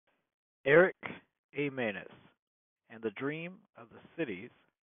Eric A Manus and the Dream of the Cities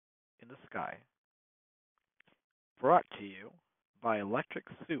in the Sky. Brought to you by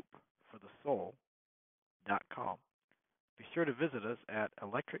electricsoupforthesoul.com. Be sure to visit us at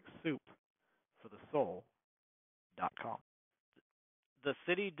electricsoupforthesoul.com. The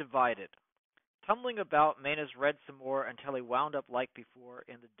city divided. Tumbling about, Manus read some more until he wound up like before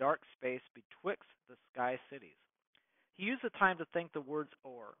in the dark space betwixt the sky cities. He used the time to think the words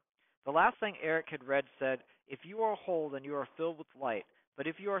o'er. The last thing Eric had read said, "If you are whole, then you are filled with light, but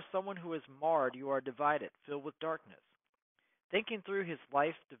if you are someone who is marred, you are divided, filled with darkness." Thinking through his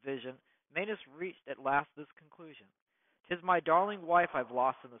life's division, Manus reached at last this conclusion. "'Tis my darling wife I've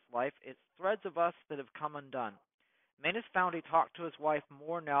lost in this life, it's threads of us that have come undone." Manus found he talked to his wife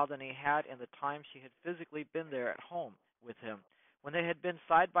more now than he had in the time she had physically been there at home with him, when they had been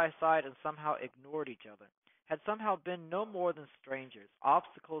side by side and somehow ignored each other, had somehow been no more than strangers,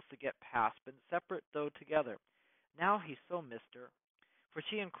 obstacles to get past, been separate though together. Now he so missed her. For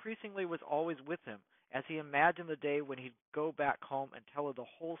she increasingly was always with him, as he imagined the day when he'd go back home and tell her the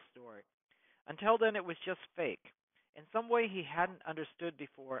whole story. Until then it was just fake. In some way he hadn't understood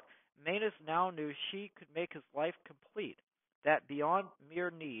before, Manus now knew she could make his life complete, that beyond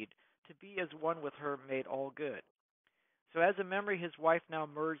mere need, to be as one with her made all good. So as a memory his wife now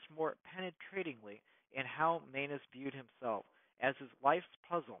merged more penetratingly in how Manus viewed himself, as his life's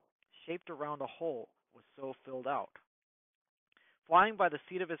puzzle, shaped around a whole, was so filled out. Flying by the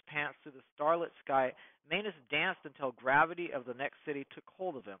seat of his pants through the starlit sky, Manus danced until gravity of the next city took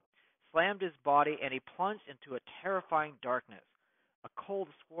hold of him, slammed his body, and he plunged into a terrifying darkness. A cold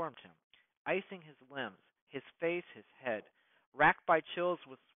swarmed him, icing his limbs, his face, his head. Racked by chills,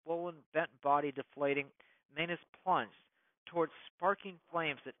 with swollen, bent body deflating, Manus plunged towards sparking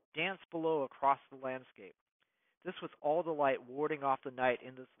flames that danced below across the landscape. This was all the light warding off the night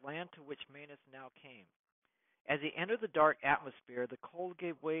in this land to which Manus now came. As he entered the dark atmosphere, the cold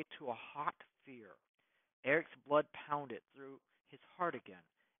gave way to a hot fear. Eric's blood pounded through his heart again,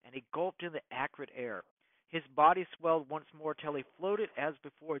 and he gulped in the acrid air. His body swelled once more till he floated as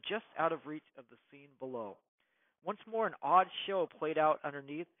before, just out of reach of the scene below. Once more an odd show played out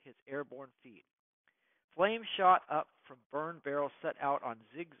underneath his airborne feet. Flames shot up from burned barrels set out on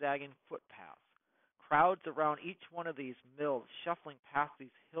zigzagging footpaths. Crowds around each one of these mills, shuffling past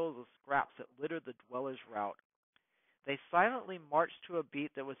these hills of scraps that littered the dwellers' route. They silently marched to a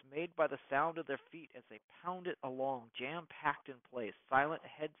beat that was made by the sound of their feet as they pounded along, jam-packed in place, silent,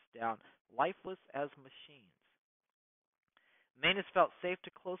 heads down, lifeless as machines. Manus felt safe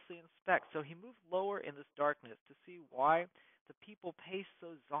to closely inspect, so he moved lower in this darkness to see why the people paced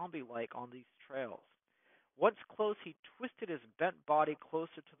so zombie-like on these trails. Once close, he twisted his bent body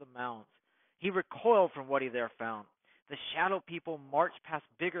closer to the mounds. He recoiled from what he there found. The shadow people marched past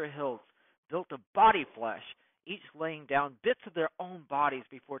bigger hills, built of body flesh, each laying down bits of their own bodies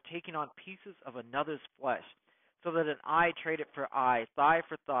before taking on pieces of another's flesh, so that an eye traded for eye, thigh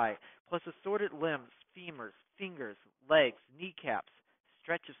for thigh, plus assorted limbs, femurs, fingers, legs, kneecaps,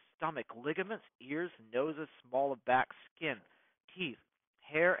 stretch of stomach, ligaments, ears, noses, small of back, skin, teeth,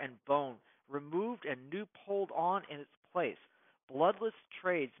 hair, and bone, removed and new pulled on in its place. Bloodless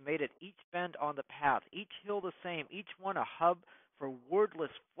trades made at each bend on the path, each hill the same, each one a hub for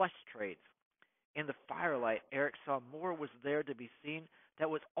wordless flesh trades. In the firelight, Eric saw more was there to be seen that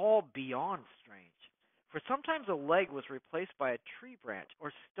was all beyond strange. For sometimes a leg was replaced by a tree branch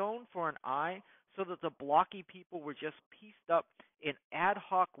or stone for an eye, so that the blocky people were just pieced up in ad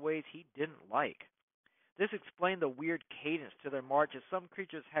hoc ways he didn't like. This explained the weird cadence to their march, as some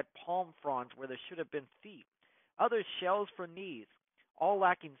creatures had palm fronds where there should have been feet, others shells for knees, all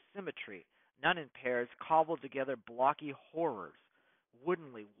lacking symmetry, none in pairs, cobbled together blocky horrors,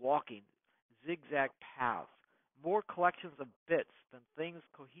 woodenly walking zigzag paths, more collections of bits than things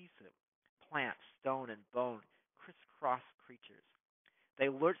cohesive, plant, stone, and bone, crisscross creatures. They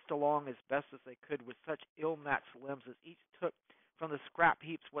lurched along as best as they could with such ill-matched limbs as each took from the scrap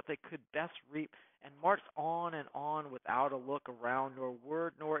heaps what they could best reap, and marched on and on without a look around, nor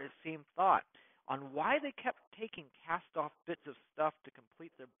word, nor, it seemed, thought on why they kept taking cast-off bits of stuff to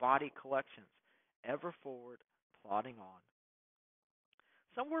complete their body collections, ever forward, plodding on.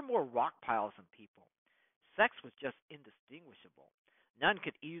 Some were more rock piles than people. Sex was just indistinguishable. None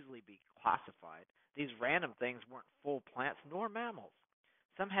could easily be classified. These random things weren't full plants nor mammals.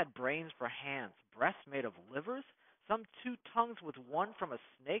 Some had brains for hands, breasts made of livers, some two tongues with one from a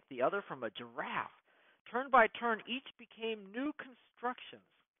snake, the other from a giraffe. Turn by turn, each became new constructions.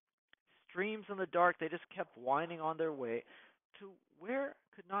 Streams in the dark, they just kept winding on their way to where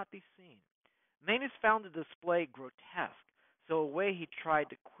could not be seen. Manus found the display grotesque, so away he tried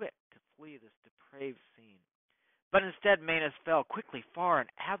to quit, to flee this depraved scene. But instead, Manus fell quickly, far, and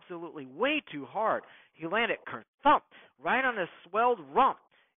absolutely way too hard. He landed kerthump right on his swelled rump.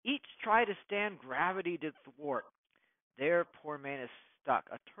 Each tried to stand, gravity did thwart. There poor Manus stuck,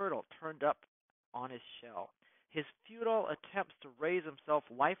 a turtle turned up on his shell. His futile attempts to raise himself,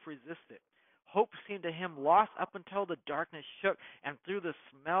 life resisted. Hope seemed to him lost up until the darkness shook, and through the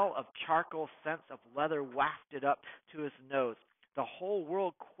smell of charcoal, scents of leather wafted up to his nose. The whole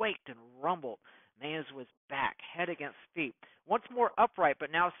world quaked and rumbled. Manus was back, head against feet, once more upright,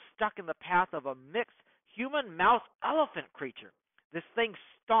 but now stuck in the path of a mixed human-mouse-elephant creature. This thing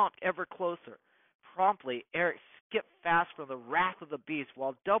stomped ever closer. Promptly, Eric skipped fast from the wrath of the beast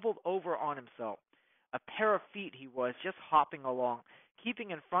while doubled over on himself. A pair of feet he was, just hopping along,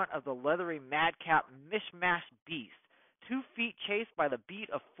 keeping in front of the leathery madcap mishmashed beast. 2 feet chased by the beat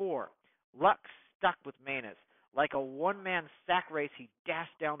of 4. Luck stuck with Manus. Like a one-man sack race, he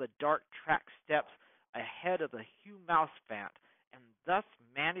dashed down the dark track steps ahead of the Hugh Mouse Fant, and thus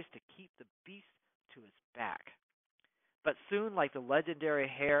managed to keep the beast to his back. But soon, like the legendary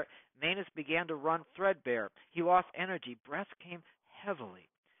hare, Manus began to run threadbare. He lost energy. Breath came heavily.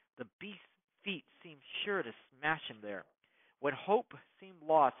 The beast's feet seemed sure to smash him there. When hope seemed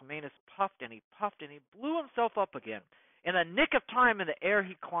lost, Manus puffed and he blew himself up again. In the nick of time in the air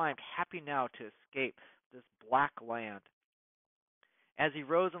he climbed, happy now to escape this black land. As he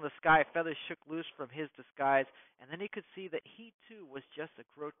rose in the sky, feathers shook loose from his disguise, and then he could see that he too was just a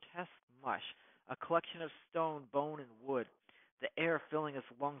grotesque mush, a collection of stone, bone, and wood. The air filling his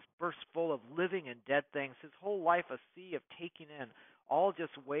lungs burst full of living and dead things, his whole life a sea of taking in, all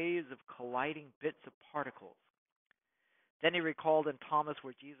just waves of colliding bits of particles. Then he recalled in Thomas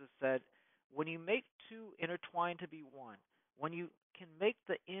where Jesus said, "When you make two intertwine to be one, when you can make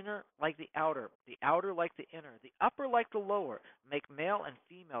the inner like the outer like the inner, the upper like the lower, make male and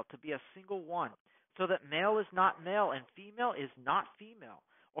female to be a single one, so that male is not male and female is not female.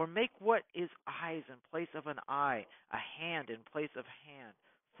 Or make what is eyes in place of an eye, a hand in place of hand,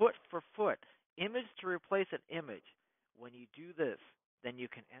 foot for foot, image to replace an image. When you do this, then you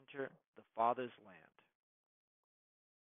can enter the Father's land."